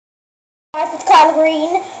Live with Kyla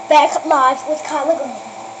Green, back live with Kyla Green.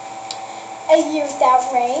 A year without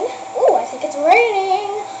rain. Ooh, I think it's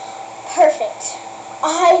raining. Perfect.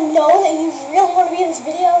 I know that you really want to be in this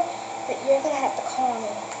video, but you're going to have to call me.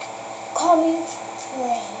 Call me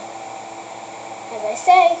rain. As I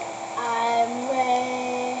say, I'm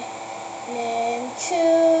raining to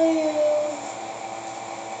you.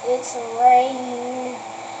 It's raining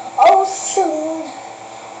oh soon.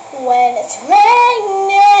 When it's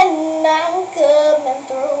raining, I'm coming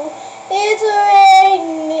through. It's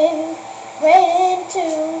raining, raining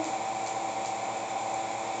too.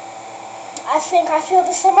 I think I feel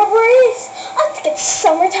the summer breeze. I think it's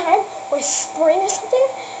summertime or spring or something.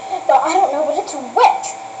 But I don't know, but it's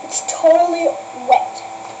wet. It's totally wet.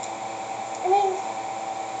 I mean,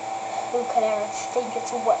 who could ever think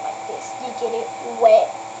it's wet like this? You get it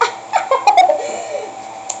wet.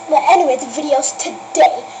 But anyway, the video's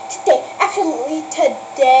today, absolutely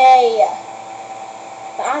today.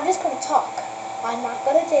 But I'm just going to talk. I'm not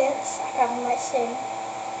going to dance. I probably might sing.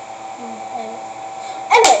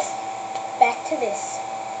 Anyways, back to this.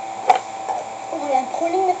 When I'm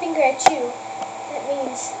pointing the finger at you, that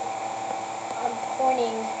means I'm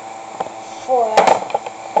pointing for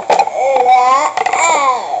love.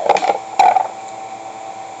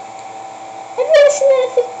 Have you ever seen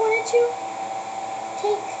anything point at you?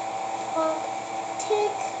 Tick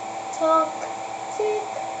tock, tick.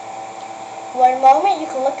 One moment you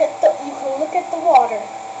can look at the water.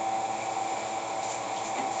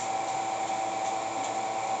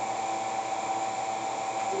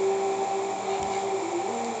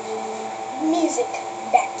 Music.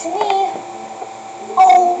 Back to me.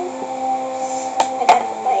 Oh, I gotta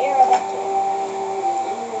put my arrow back in.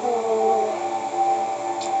 Oh.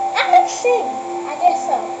 I can sing. I guess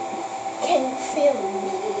so. Can you feel me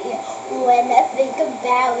when I think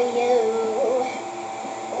about you?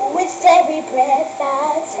 With every breath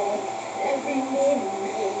I take, every minute,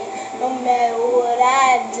 no matter what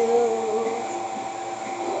I do.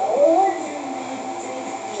 Oh,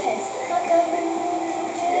 like I've been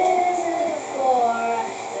together for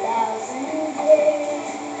 1,000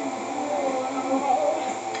 days.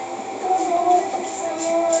 Don't know if it's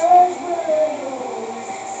summer's world,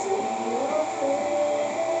 see your face.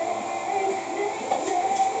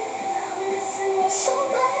 So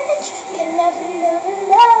much, can never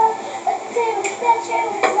love. A day without you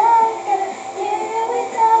is like a year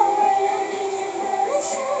without rain. I need you by my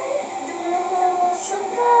side. Don't know how I'll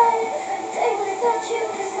survive. A day without you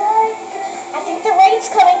is like I think the rain's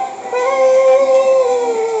coming.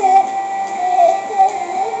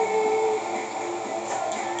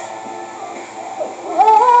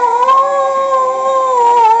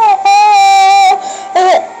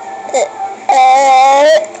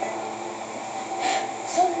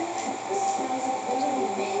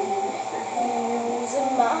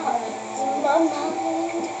 My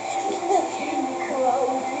mind, looking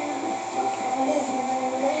growing, living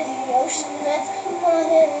in the ocean that's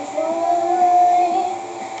running flowing.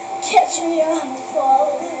 Catch me, I'm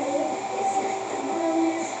falling. It's like the moon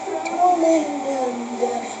is rolling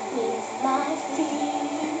underneath my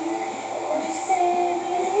feet. Oh, save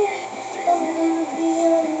me, I'm gonna be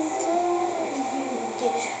until you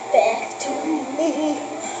get back to me.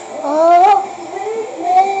 Oh,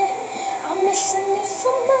 baby, I'm missing you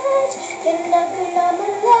so much. You're nothing I'm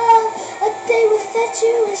in love. A day without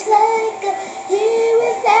you is like a year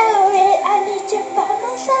without it. I need you by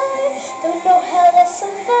my side. Don't know how to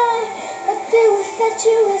survive. A day without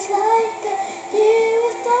you is like a year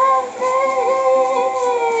without rain.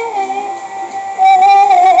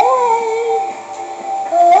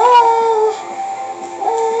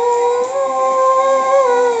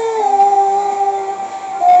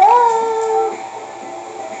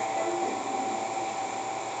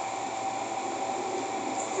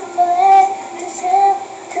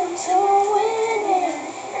 Come to winning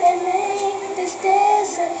and make this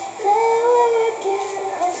desert flower again.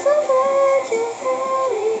 I'm so glad you had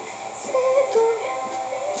me. Second,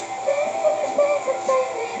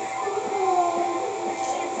 baby.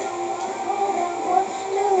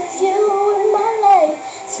 Lose you in my life,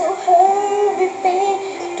 so hurry, babe.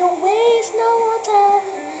 Don't waste no more time.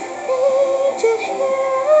 Need you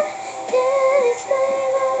here. Can't explain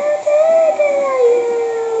what I'm thinking of you.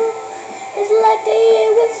 It's like the year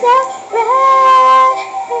without rain.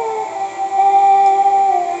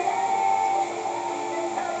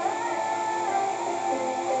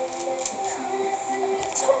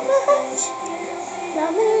 So much,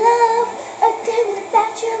 I'm in love. A day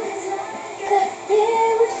without you is like a year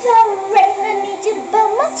without rain. I need you by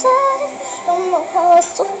my side. Don't know how I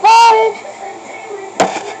survive.